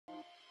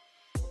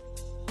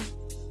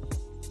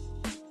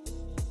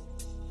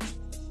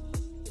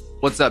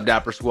What's up,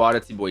 Dapper Squad?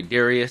 It's your boy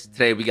Darius.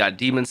 Today we got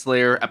Demon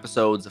Slayer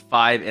episodes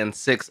 5 and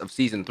 6 of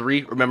season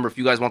 3. Remember, if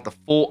you guys want the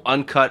full,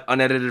 uncut,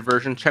 unedited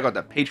version, check out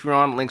that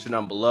Patreon. Links are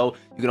down below.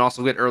 You can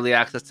also get early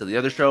access to the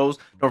other shows.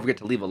 Don't forget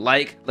to leave a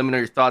like. Let me know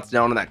your thoughts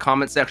down in that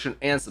comment section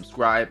and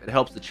subscribe. It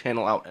helps the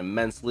channel out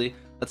immensely.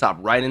 Let's hop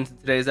right into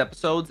today's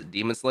episodes.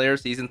 Demon Slayer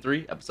season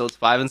 3, episodes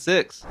 5 and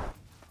 6.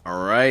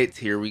 All right,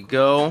 here we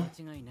go.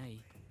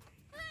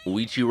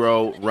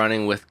 Uichiro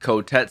running with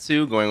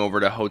Kotetsu, going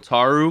over to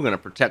Hotaru, gonna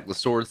protect the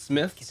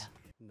swordsmiths.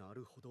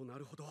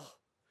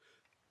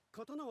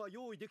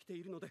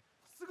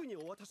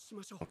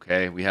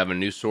 Okay, we have a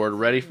new sword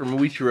ready from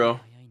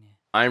Uichiro.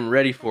 I'm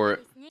ready for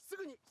it.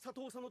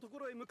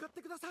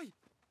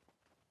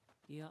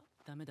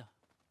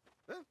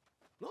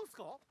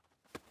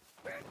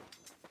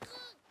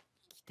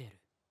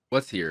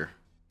 What's here?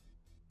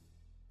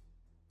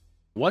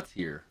 What's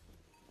here?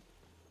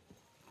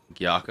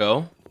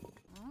 Gyako?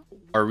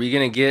 Are we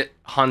gonna get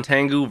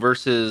Hantangu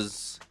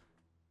versus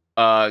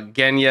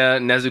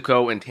Genya,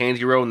 Nezuko, and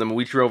Tanjiro, and then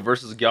Muichiro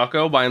versus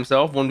Gyako by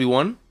himself,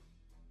 1v1?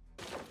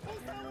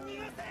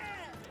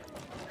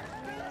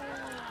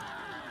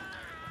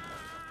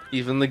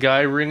 Even the guy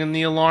ringing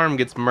the alarm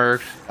gets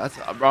murked.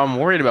 I'm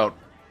worried about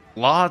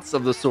lots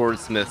of the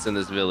swordsmiths in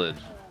this village.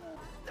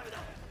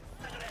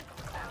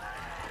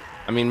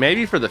 I mean,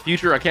 maybe for the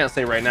future, I can't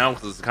say right now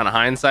because it's kind of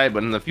hindsight,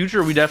 but in the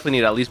future, we definitely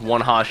need at least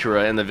one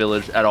Hashira in the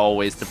village at all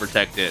ways to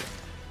protect it.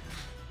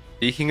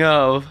 Speaking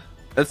of,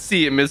 let's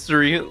see it,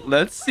 Mystery.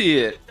 Let's see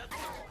it.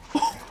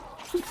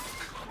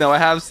 Now, I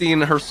have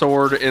seen her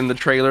sword in the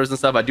trailers and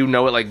stuff. I do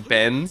know it like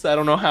bends. I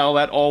don't know how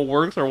that all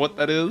works or what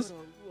that is.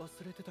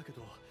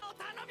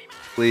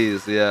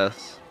 Please,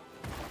 yes.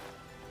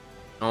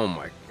 Oh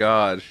my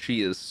god,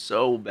 she is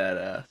so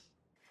badass.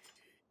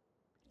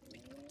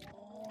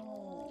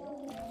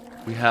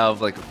 We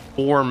have like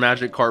 4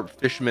 magic carp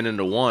fishermen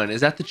into one.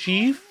 Is that the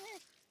chief?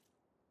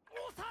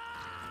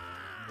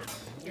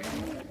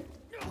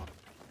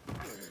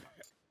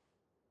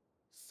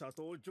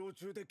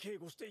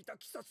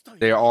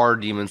 They are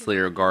Demon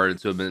Slayer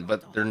guards who have been,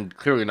 but they're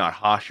clearly not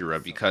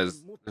Hashira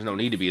because there's no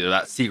need to be. They're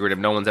that secretive.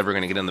 No one's ever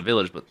going to get in the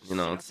village, but you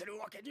know, it's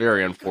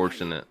very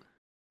unfortunate.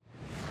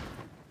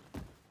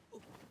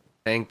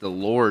 Thank the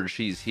Lord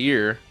she's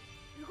here.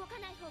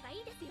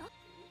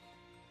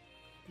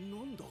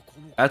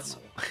 That's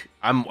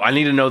I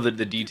need to know the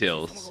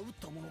details.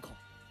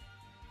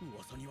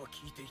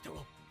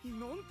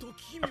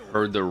 I've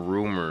heard the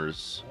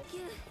rumors.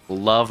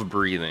 Love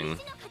breathing.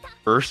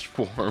 First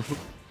form.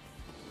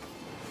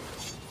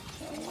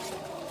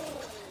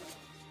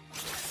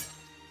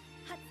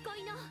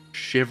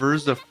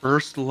 Shivers of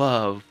first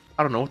love.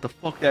 I don't know what the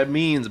fuck that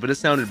means, but it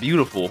sounded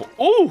beautiful.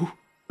 Oh,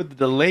 with the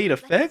delayed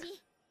effect.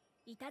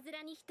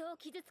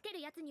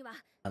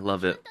 I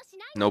love it.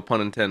 No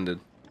pun intended.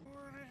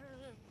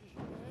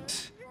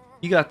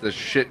 He got the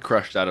shit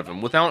crushed out of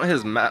him. Without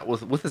his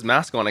with his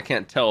mask on, I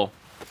can't tell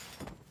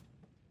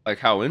like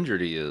how injured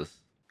he is.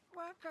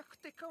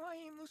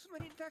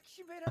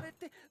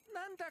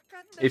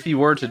 If he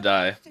were to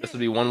die, this would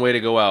be one way to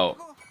go out.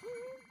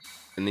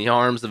 In the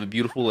arms of a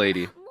beautiful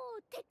lady.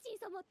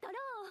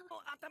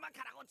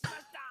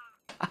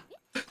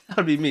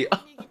 That'd be me.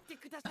 Oh,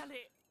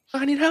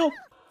 I need help.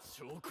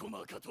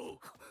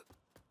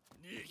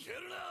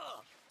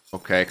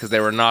 Okay, because they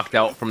were knocked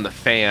out from the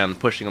fan,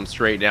 pushing them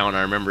straight down.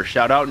 I remember.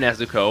 Shout out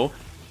Nezuko,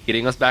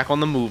 getting us back on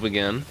the move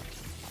again.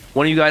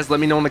 One of you guys let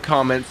me know in the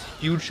comments.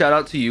 Huge shout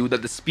out to you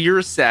that the spear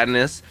is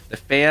sadness, the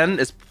fan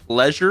is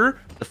pleasure,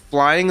 the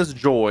flying is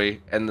joy,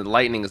 and the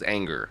lightning is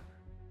anger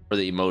for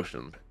the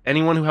emotion.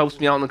 Anyone who helps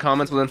me out in the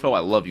comments with info, I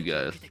love you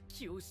guys.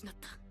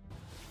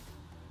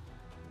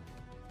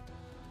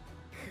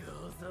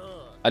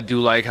 I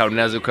do like how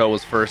Nezuko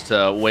was first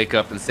to wake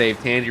up and save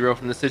Tanjiro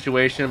from the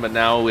situation, but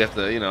now we have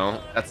to, you know,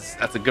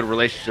 that's a good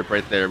relationship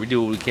right there. We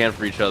do what we can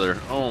for each other.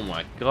 Oh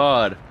my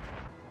god.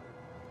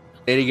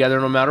 Stay together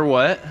no matter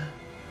what.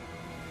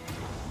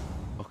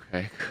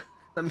 Okay.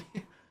 I mean,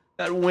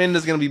 that wind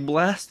is gonna be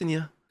blasting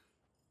you.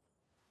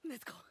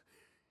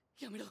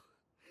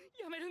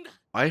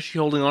 Why is she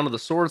holding onto the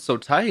sword so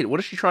tight? What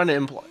is she trying to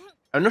imply?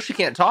 I know she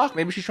can't talk.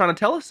 Maybe she's trying to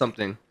tell us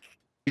something.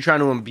 She's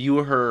trying to imbue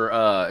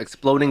her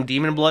exploding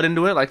demon blood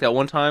into it, like that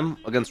one time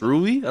against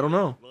Rui? I don't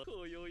know.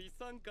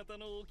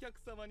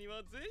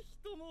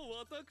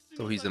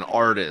 So he's an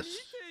artist.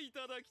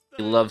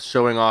 He loves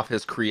showing off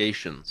his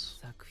creations.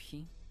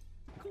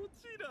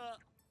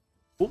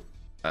 Oh,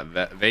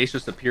 that vase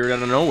just appeared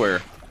out of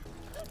nowhere.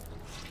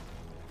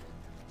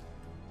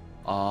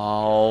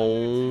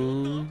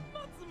 Oh.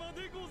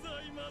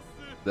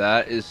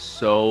 That is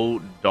so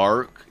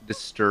dark,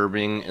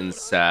 disturbing, and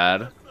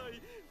sad.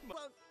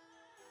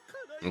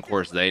 And of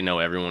course, they know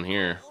everyone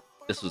here.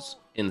 This was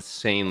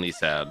insanely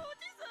sad.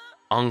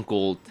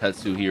 Uncle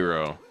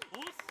Tetsuhiro.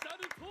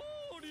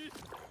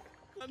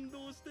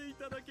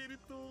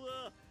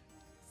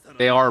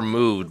 They are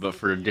moved, but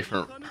for a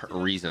different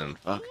reason.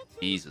 Fuck,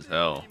 Jesus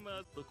hell.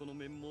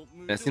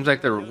 And it seems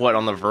like they're, what,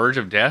 on the verge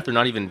of death? They're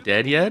not even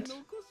dead yet?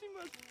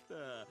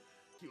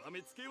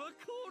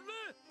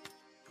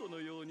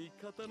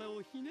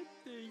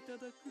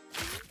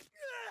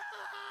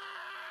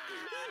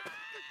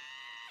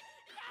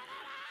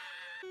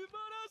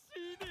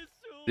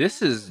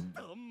 This is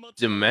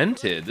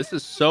demented. This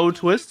is so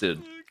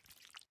twisted.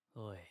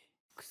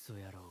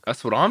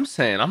 That's what I'm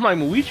saying. I'm like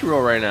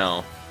Muichiro right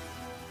now.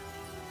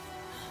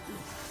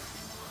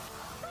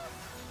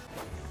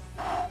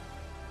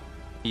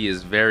 He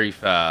is very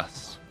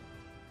fast.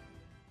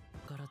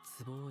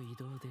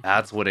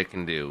 That's what it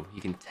can do.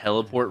 He can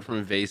teleport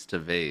from vase to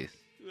vase.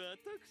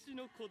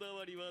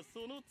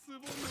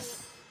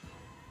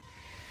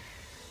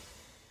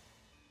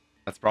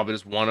 That's probably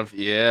just one of...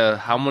 Yeah,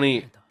 how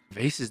many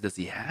vases does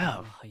he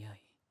have?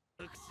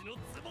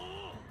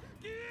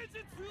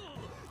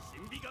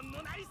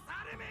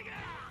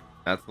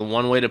 That's the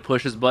one way to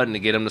push his button to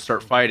get him to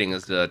start fighting,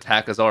 is to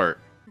attack his art.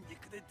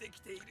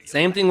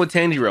 Same thing with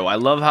Tanjiro. I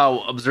love how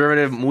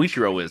observative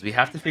Muichiro is. We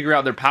have to figure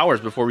out their powers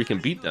before we can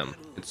beat them.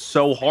 It's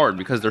so hard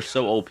because they're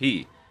so OP.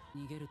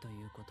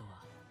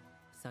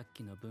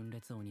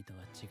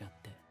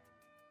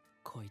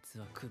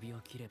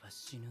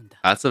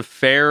 That's a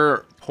fair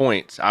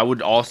point. I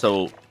would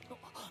also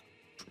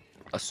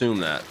assume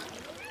that.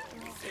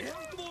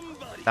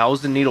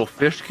 Thousand Needle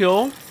Fish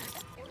Kill?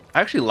 I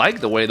actually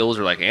like the way those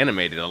are like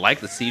animated. I like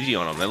the CG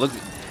on them. They look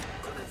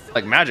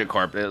like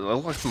Magikarp. They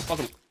look like some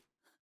fucking...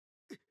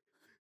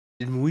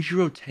 Did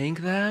Muichiro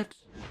tank that?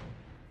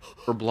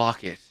 Or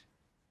block it?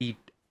 He...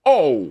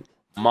 Oh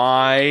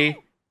my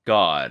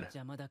god.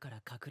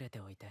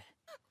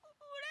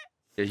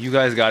 Yeah, you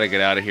guys gotta get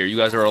out of here. You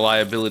guys are a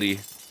liability.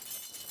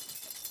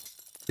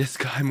 This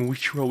guy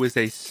Muichiro is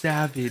a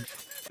savage.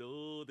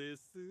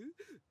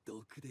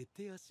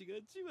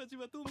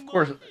 Of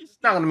course, it's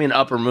not gonna be an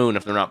upper moon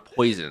if they're not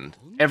poisoned.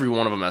 Every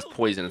one of them has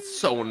poison. It's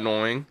so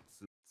annoying.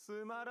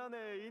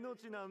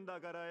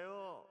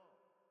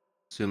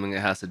 Assuming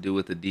it has to do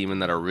with the demon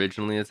that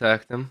originally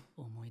attacked him.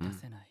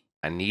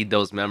 I need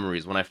those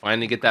memories. When I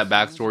finally get that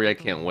backstory, I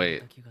can't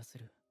wait. It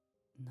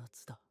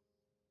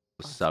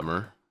was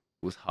summer.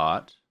 It was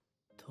hot.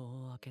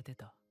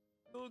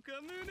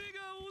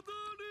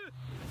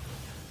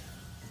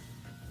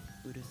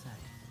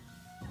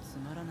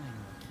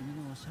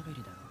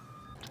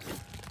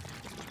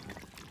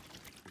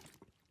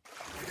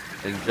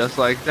 And just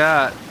like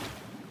that,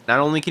 not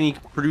only can he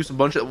produce a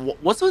bunch of...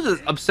 What's with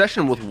this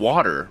obsession with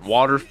water?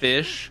 Water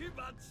fish?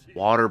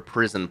 Water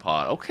prison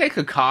pot. Okay,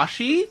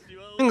 Kakashi?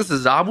 I think this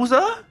is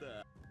Zabuza?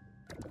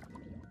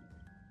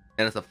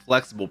 And it's a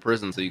flexible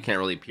prison, so you can't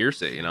really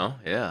pierce it, you know?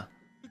 Yeah.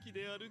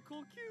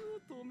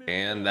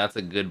 And that's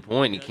a good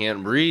point. You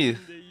can't breathe.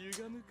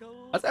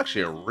 That's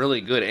actually a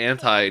really good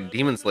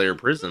anti-Demon Slayer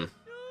prison.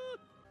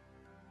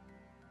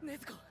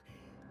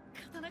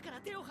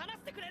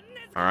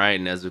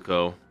 Alright,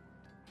 Nezuko.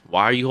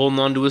 Why are you holding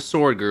on to a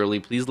sword, girly?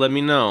 Please let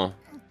me know.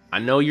 I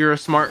know you're a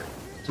smart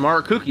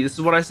cookie. This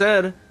is what I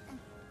said.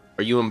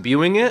 Are you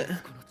imbuing it?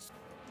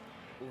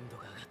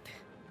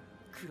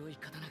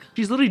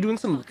 She's literally doing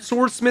some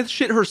swordsmith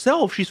shit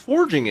herself. She's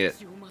forging it.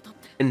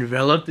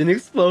 Enveloped in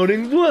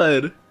exploding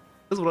blood.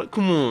 That's what I...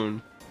 Come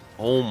on.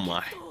 Oh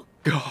my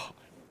god.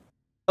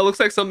 That looks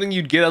like something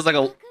you'd get as like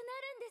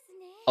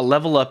a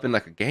level up in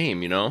like a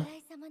game, you know?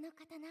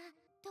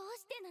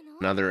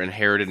 Another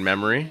inherited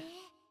memory.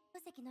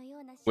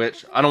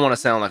 Which, I don't want to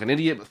sound like an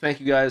idiot, but thank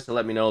you guys to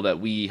let me know that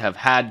we have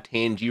had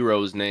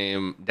Tanjiro's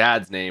name,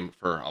 dad's name,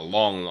 for a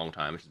long, long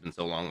time. It's been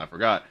so long I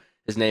forgot.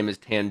 His name is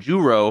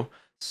Tanjiro.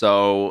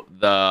 So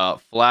the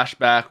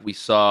flashback we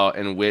saw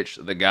in which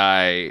the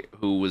guy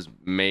who was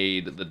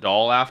made the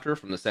doll after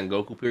from the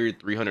Sengoku period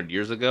 300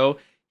 years ago,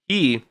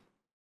 he,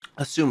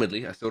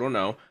 assumedly, I still don't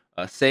know,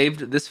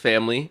 saved this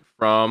family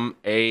from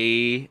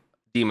a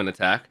demon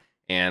attack,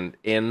 and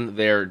in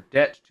their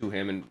debt to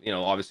him, and you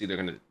know, obviously they're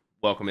going to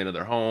welcome into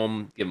their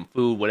home, give him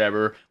food,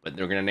 whatever, but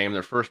they're going to name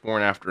their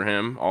firstborn after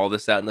him, all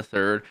this, that, and the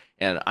third,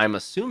 and I'm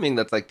assuming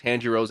that's like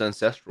Tanjiro's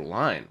ancestral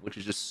line, which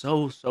is just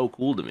so, so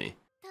cool to me.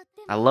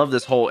 I love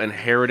this whole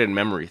inherited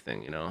memory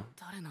thing, you know?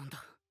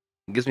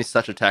 It gives me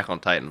such Attack on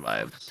Titan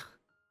vibes.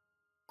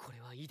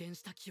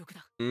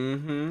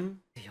 Mm-hmm.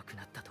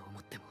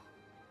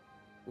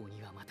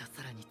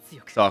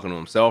 He's talking to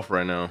himself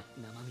right now.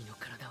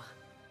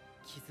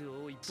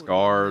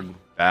 Scarred,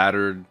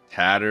 battered,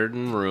 tattered,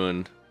 and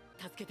ruined.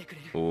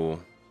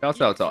 Cool.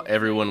 Shouts out to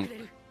everyone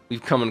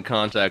we've come in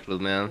contact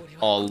with, man.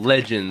 All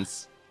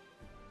legends.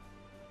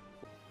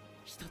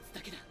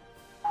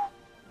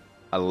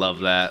 I love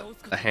that.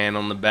 The hand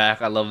on the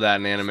back. I love that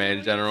in anime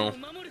in general.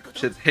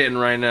 Shit's hitting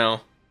right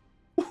now.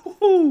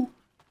 Woo-hoo-hoo.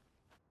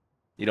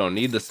 You don't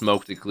need the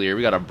smoke to clear.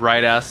 We got a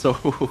bright ass. So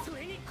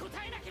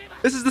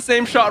this is the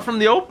same shot from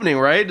the opening,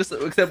 right? Just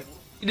except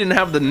he didn't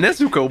have the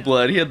Nezuko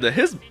blood. He had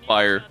his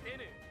fire.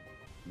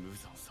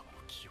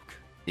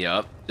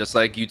 Yep, just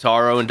like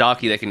Yutaro and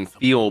Daki, they can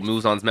feel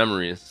Muzan's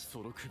memories.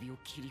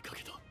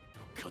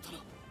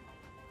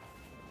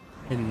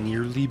 And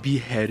nearly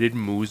beheaded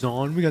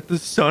Muzan. We got the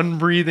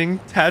sun-breathing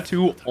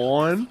tattoo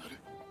on.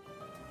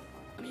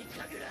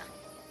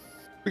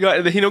 We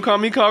got the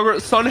Hinokami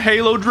Kagura Sun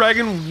Halo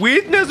Dragon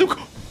with Nezuko.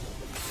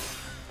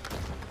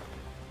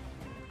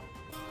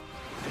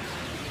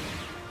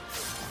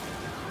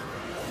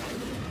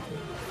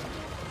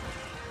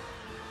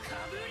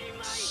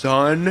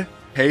 Sun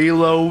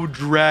Halo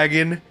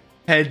Dragon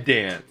head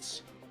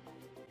dance.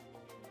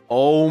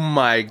 Oh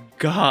my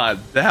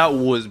god, that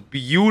was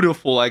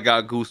beautiful. I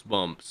got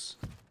goosebumps.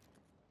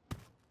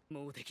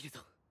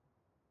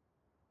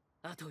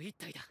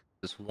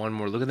 Just one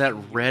more. Look at that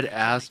red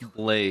ass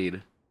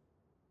blade.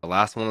 The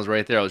last one was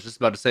right there. I was just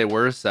about to say,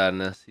 where's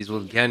Sadness? He's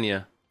with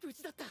Genya.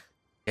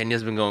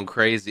 Genya's been going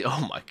crazy.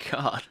 Oh my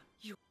god.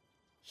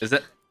 Is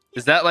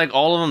that like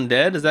all of them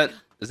dead? Is that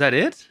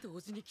it?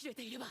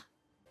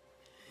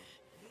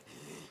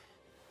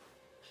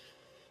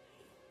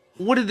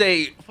 What did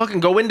they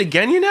fucking go into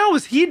Genya now?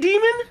 Is he a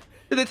demon?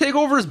 Did they take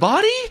over his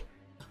body?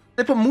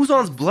 They put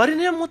Muzan's blood in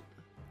him? What?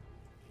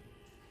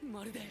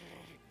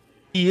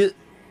 He is...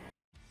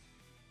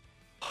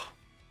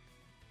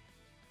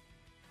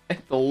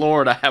 Thank the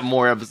Lord, I have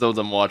more episodes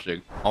I'm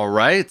watching. All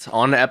right,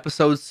 on to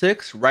episode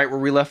 6, right where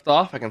we left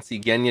off. I can see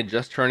Genya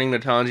just turning to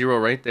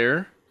Tanjiro right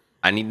there.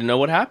 I need to know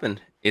what happened.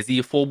 Is he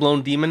a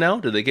full-blown demon now?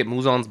 Did they get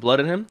Muzan's blood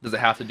in him? Does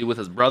it have to do with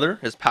his brother,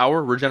 his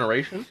power,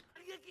 regeneration?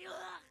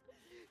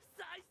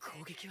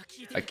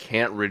 I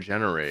can't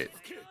regenerate.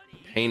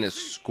 Pain is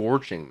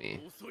scorching me.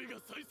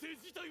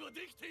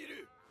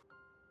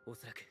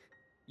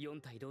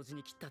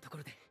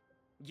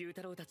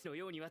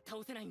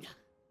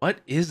 What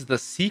is the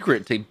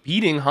secret to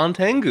beating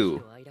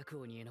Hantengu?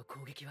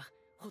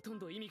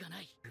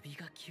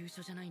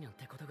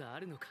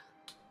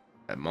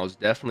 That most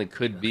definitely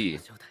could be. I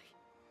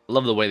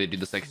love the way they do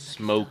this like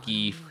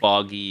smoky,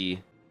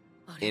 foggy,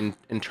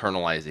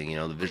 internalizing, you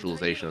know, the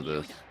visualization of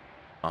this.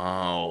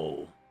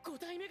 Oh.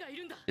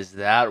 Is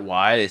that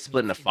why they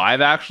split into 5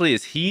 actually?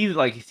 Is he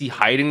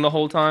hiding the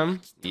whole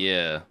time?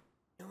 Yeah.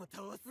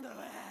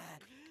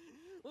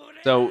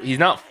 So he's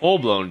not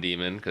full-blown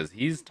demon because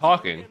he's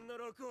talking.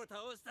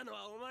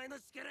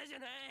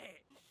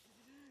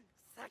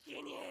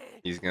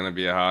 He's gonna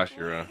be a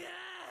Hashira.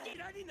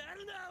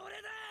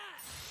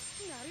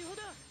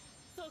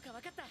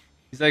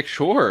 He's like,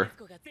 sure.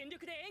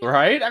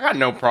 Right? I got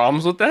no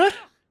problems with that.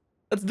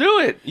 Let's do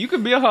it. You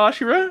could be a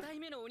Hashira.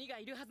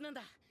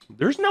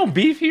 There's no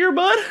beef here,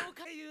 bud.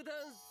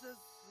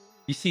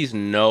 He sees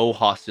no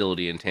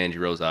hostility in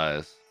Tanjiro's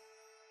eyes.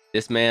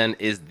 This man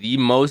is the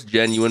most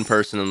genuine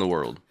person in the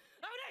world.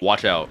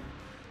 Watch out.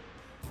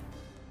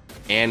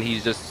 And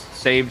he's just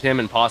saved him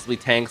and possibly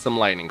tanked some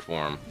lightning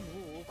for him.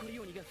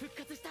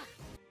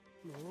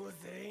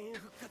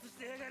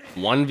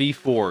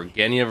 1v4,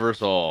 Genya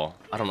versus all.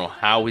 I don't know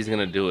how he's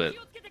gonna do it.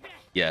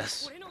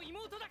 Yes.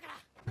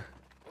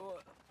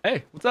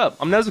 Hey, what's up?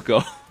 I'm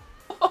Nezuko.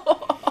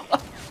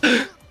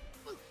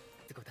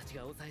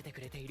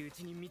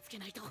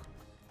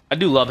 I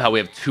do love how we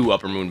have 2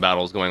 Upper Moon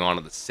battles going on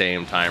at the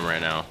same time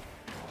right now.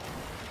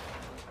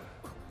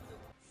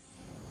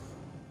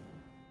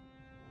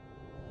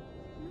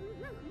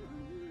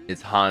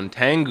 It's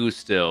Hantengu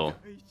still.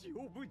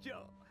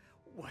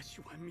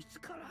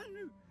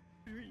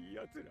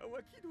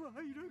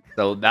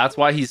 So that's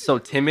why he's so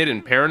timid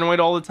and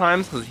paranoid all the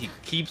time, because he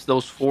keeps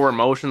those 4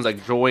 emotions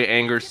like joy,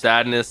 anger,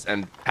 sadness,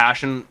 and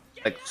passion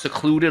like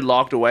secluded,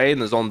 locked away in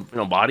his own, you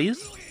know,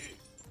 bodies.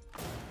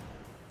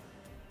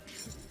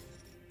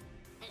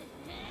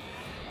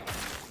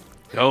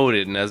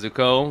 Goated,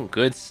 Nezuko.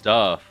 Good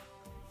stuff.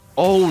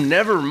 Oh,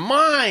 never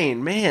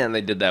mind. Man, they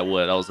did that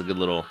wood. That was a good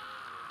little...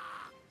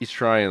 He's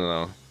trying,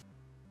 though.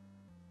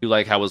 You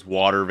like how his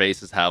water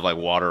vases have, like,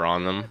 water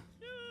on them?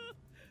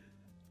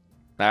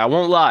 Now, I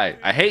won't lie.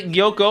 I hate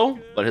Gyoko,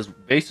 but his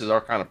vases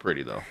are kind of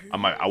pretty, though.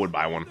 I would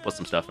buy one. Put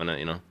some stuff in it,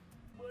 you know?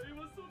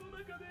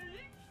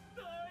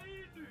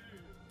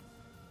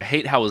 I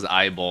hate how his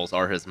eyeballs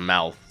are his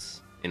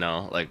mouths, you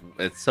know? Like,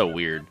 it's so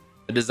weird.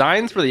 The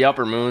designs for the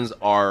Upper Moons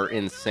are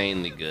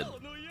insanely good.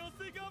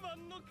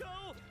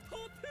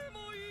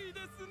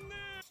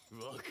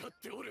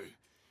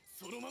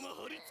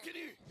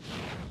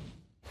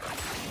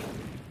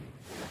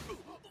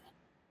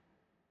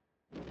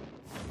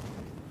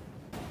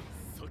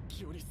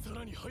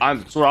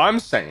 That's what I'm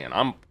saying.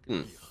 I'm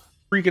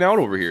freaking out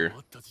over here.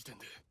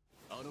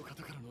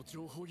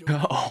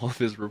 All of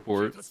his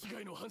reports.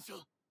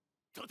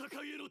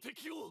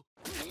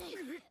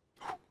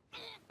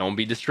 Don't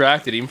be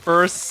distracted even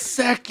for a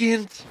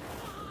second.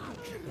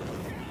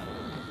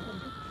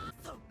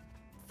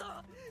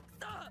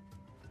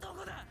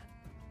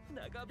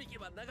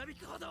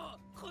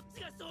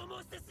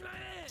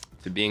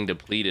 To being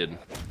depleted.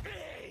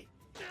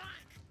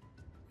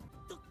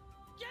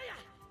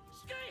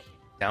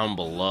 Down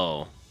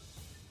below.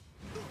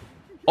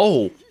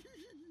 Oh.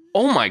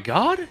 Oh my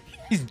god.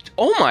 He's...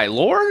 Oh my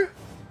lord.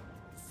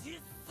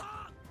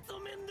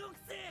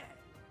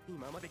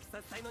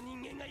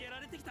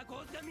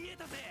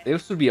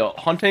 This would be a...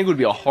 Hantengu would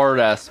be a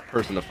hard-ass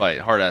person to fight.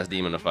 Hard-ass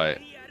demon to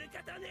fight.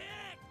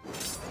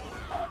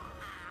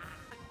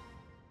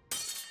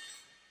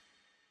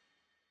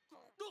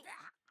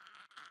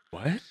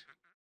 What?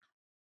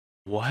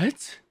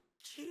 What?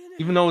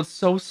 Even though it's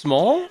so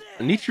small?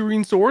 A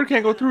Nichirin sword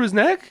can't go through his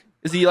neck?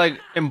 Is he, like,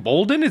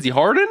 emboldened? Is he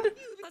hardened?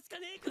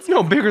 It's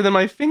no bigger than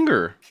my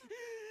finger.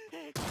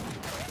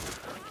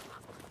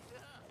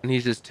 And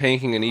he's just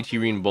tanking an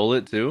Ichirin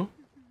bullet too.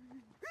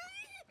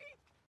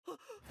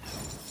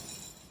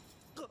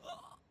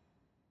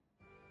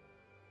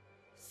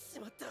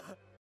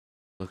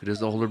 Look at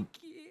his older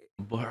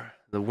bar,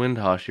 the Wind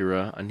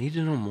Hashira. I need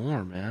to know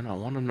more, man. I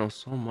want to know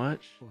so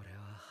much.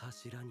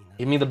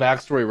 Give me the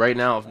backstory right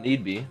now if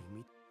need be.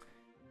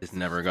 This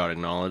never got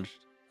acknowledged.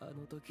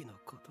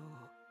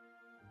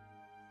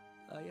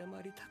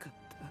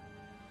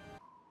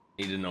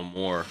 Need to know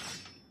more.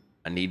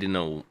 I need to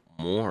know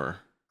more.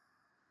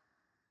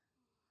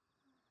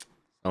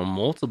 So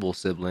multiple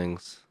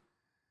siblings.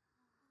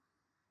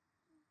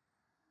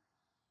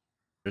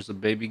 There's a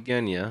baby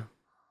Genya.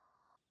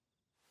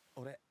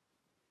 俺、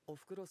お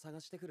袋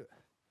探してくる。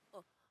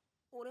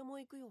俺も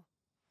行くよ。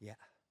いや、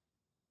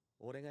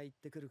俺が行っ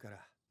てくるから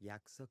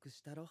約束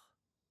したろ。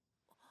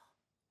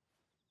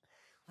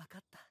わか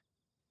った。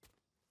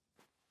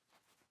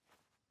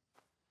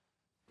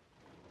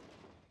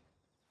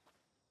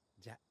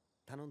じゃ、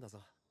頼んだぞ。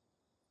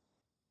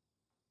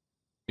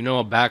You know,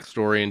 a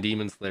backstory in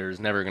Demon Slayer is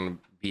never going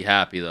to be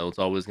happy, though. It's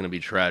always going to be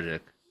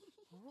tragic.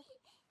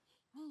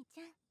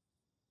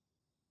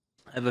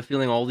 I have a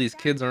feeling all these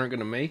kids aren't going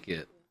to make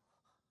it.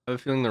 I have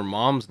a feeling their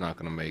mom's not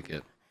going to make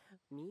it.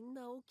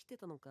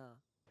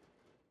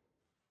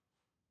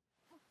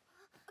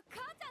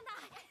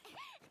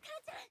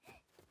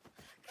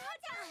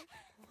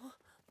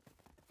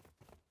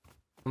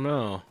 Oh,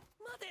 no.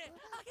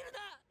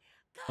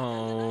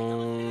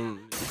 Oh.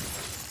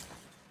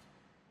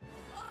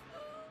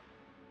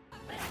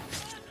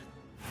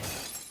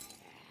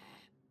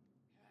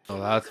 Oh,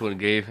 that's what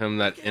gave him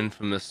that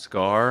infamous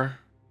scar.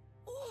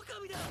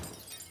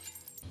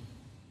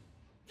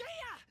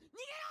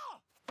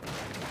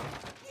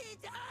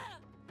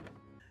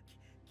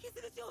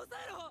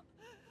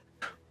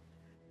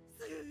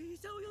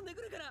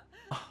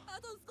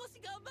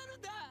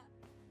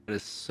 That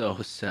is so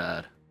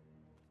sad.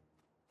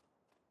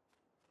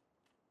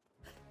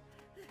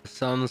 The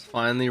sun's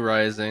finally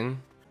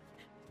rising.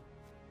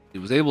 He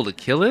was able to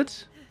kill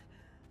it?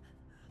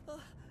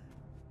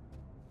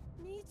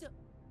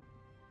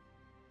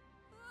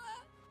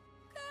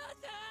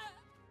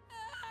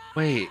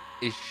 Wait,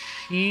 is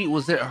she...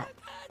 was there...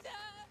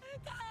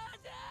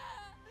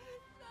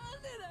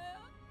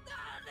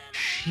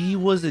 She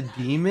was a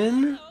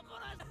demon?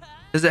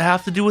 Does it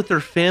have to do with their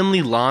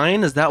family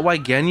line? Is that why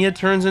Genya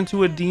turns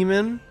into a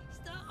demon?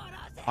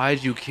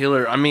 Why'd you kill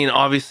her? I mean,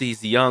 obviously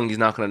he's young. He's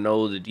not gonna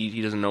know the deed.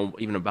 He doesn't know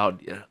even about...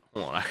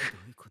 Hold on.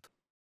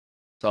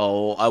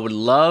 So I would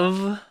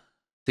love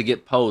to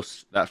get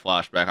post that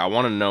flashback. I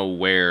want to know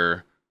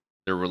where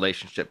their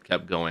relationship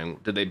kept going.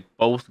 Did they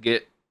both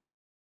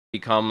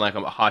become like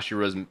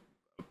Hashira's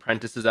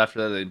apprentices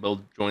after that? They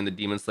both joined the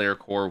Demon Slayer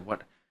Corps.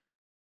 What?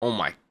 Oh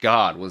my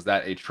god, was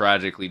that a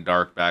tragically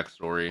dark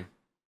backstory?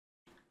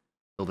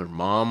 So their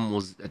mom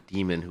was a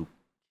demon who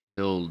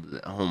killed...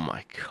 Oh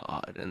my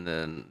god. And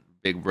then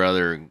Big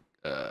Brother...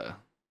 I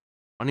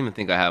don't even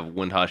think I have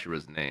Wind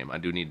Hashira's name. I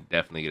do need to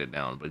definitely get it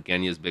down. But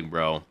Genya's big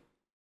bro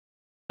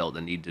felt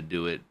the need to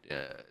do it,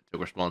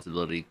 took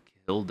responsibility,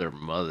 killed their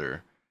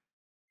mother.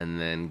 And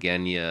then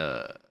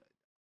Genya,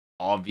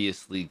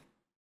 obviously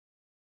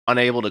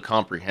unable to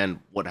comprehend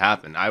what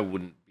happened. I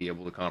wouldn't be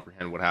able to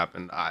comprehend what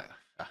happened.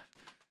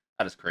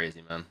 That is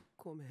crazy, man.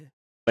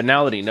 But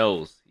now that he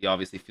knows, he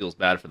obviously feels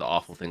bad for the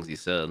awful things he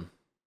said.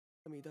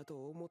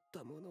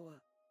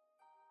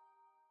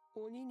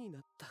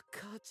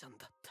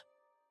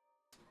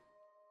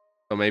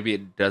 So maybe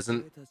it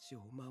doesn't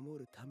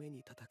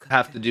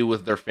have to do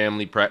with their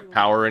family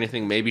power or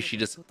anything. Maybe she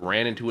just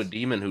ran into a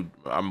demon who,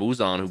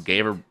 Muzan, who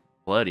gave her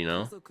blood, you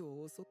know?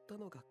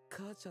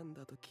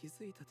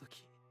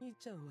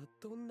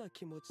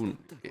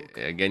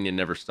 Again, you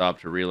never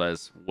stopped to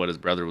realize what his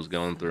brother was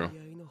going through.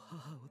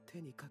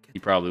 He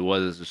probably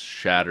was just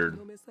shattered.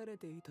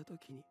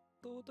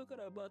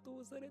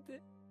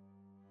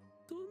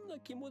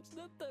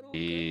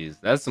 Jeez,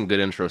 that's some good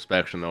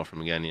introspection though from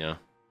Genya.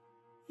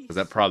 Because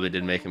that probably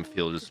did make him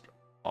feel just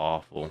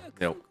awful.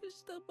 Yep.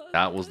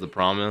 That was the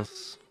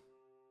promise.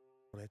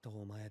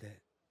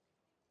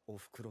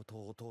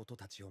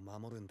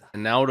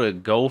 And now to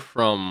go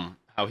from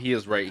how he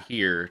is right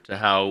here to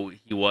how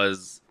he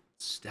was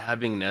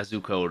stabbing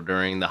Nezuko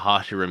during the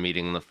Hashira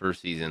meeting in the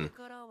first season.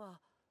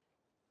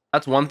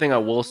 That's one thing I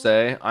will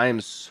say. I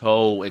am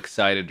so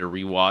excited to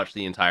rewatch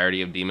the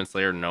entirety of Demon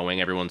Slayer,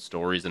 knowing everyone's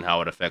stories and how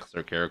it affects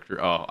their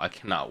character. Oh, I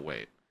cannot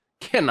wait.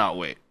 Cannot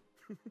wait.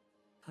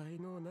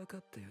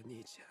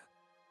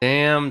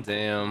 Damn.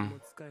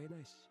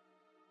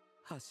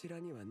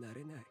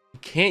 You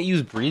can't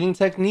use breathing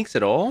techniques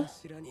at all?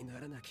 Hold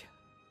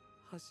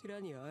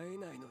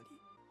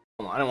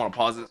on, I didn't want to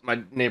pause this.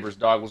 My neighbor's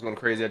dog was going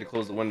crazy. I had to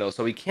close the window.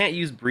 So he can't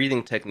use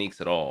breathing techniques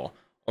at all.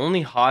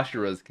 Only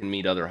Hashiras can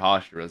meet other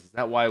Hashiras. Is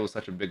that why it was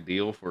such a big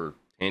deal for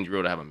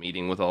Tanjiro to have a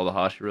meeting with all the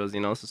Hashiras?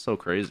 You know, this is so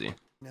crazy.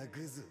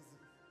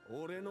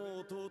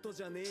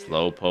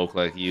 Slow poke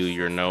like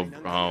you're no...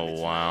 Oh,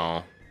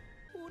 wow.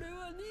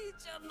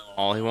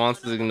 All he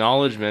wants is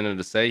acknowledgement and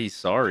to say he's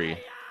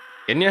sorry.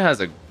 Genya has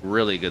a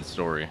really good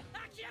story.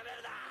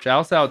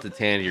 Shouts out to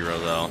Tanjiro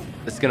though.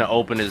 It's gonna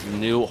open his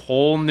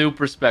whole new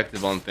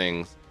perspective on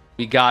things.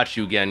 We got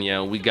you,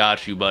 Genya. We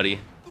got you, buddy.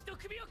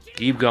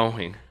 Keep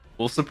going.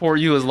 We'll support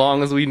you as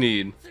long as we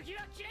need.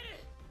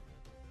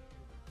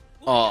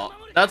 Oh,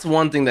 that's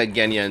one thing that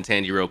Genya and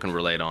Tanjiro can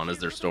relate on is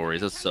their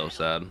stories. It's so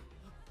sad.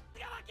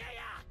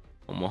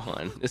 Come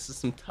on. This is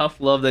some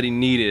tough love that he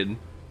needed.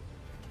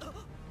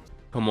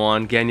 Come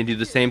on, Genya, do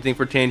the same thing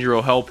for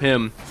Tanjiro. Help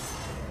him.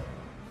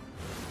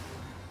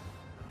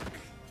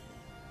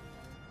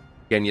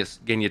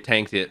 Genya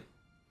tanked it.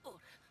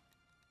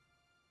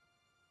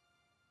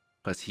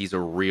 Because he's a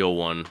real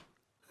one.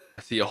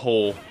 I see a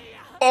hole.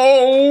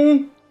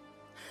 Oh!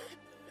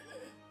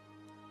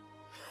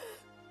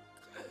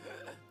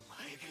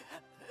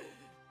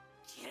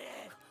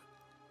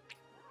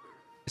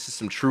 This is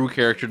some true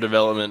character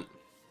development.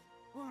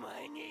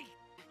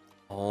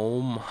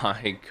 Oh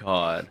my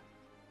god.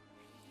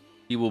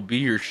 He will be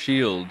your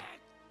shield.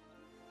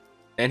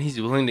 And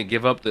he's willing to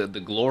give up the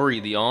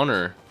glory, the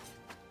honor.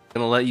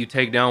 Gonna let you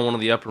take down one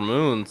of the upper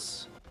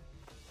moons.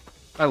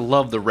 I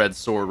love the red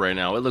sword right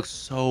now. It looks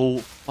so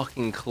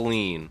fucking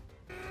clean.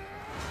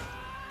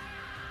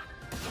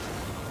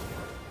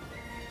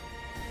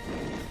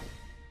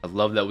 I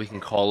love that we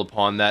can call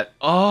upon that.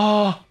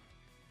 Oh!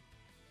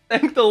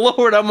 Thank the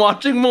Lord, I'm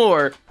watching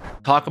more.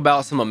 Talk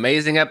about some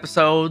amazing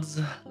episodes.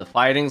 The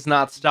fighting's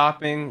not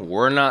stopping.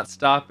 We're not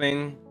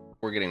stopping.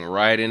 We're getting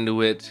right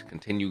into it.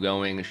 Continue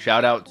going.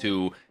 Shout out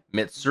to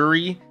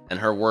Mitsuri and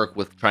her work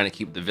with trying to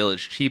keep the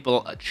village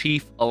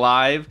chief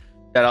alive.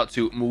 Shout out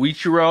to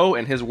Muichiro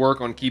and his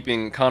work on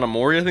keeping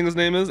Kanamori, I think his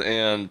name is,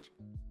 and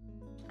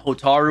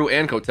Hotaru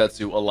and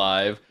Kotetsu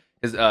alive.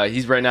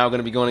 He's right now going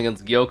to be going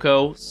against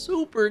Gyoko.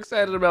 Super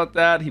excited about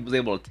that. He was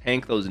able to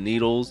tank those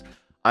needles.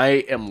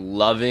 I am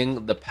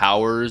loving the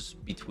powers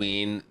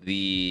between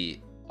the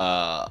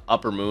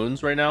upper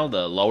moons right now,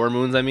 the lower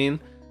moons, I mean.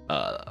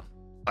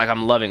 Like,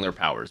 I'm loving their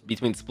powers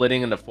between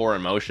splitting into 4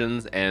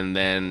 emotions, and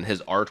then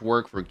his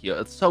artwork for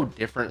Gyoko. It's so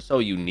different, so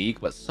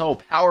unique, but so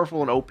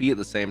powerful and OP at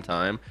the same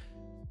time.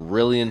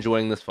 Really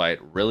enjoying this fight.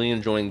 Really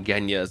enjoying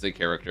Genya as a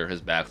character,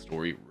 his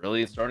backstory.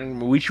 Really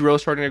Muichiro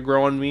starting to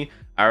grow on me.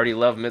 I already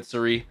love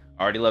Mitsuri.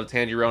 I already love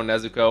Tanjiro and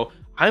Nezuko.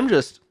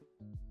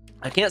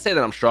 I can't say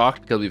that I'm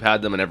shocked because we've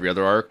had them in every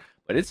other arc,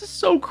 but it's just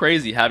so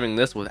crazy having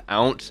this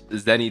without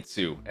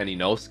Zenitsu and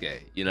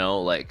Inosuke, you know,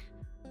 like,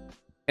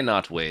 I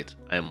cannot wait.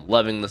 I am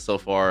loving this so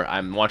far.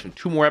 I'm watching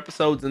 2 more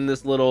episodes in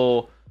this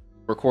little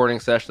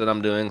recording session that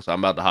I'm doing, so I'm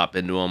about to hop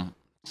into them.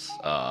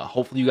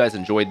 Hopefully you guys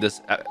enjoyed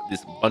this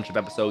bunch of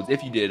episodes.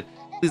 If you did,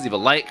 please leave a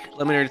like.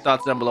 Let me know your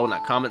thoughts down below in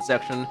that comment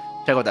section.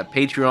 Check out that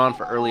Patreon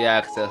for early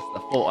access, the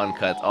full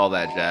uncuts, all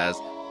that jazz.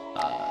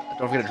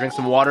 Don't forget to drink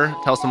some water.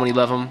 Tell someone you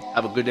love them.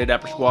 Have a good day,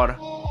 Dapper Squad.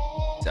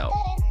 Peace out.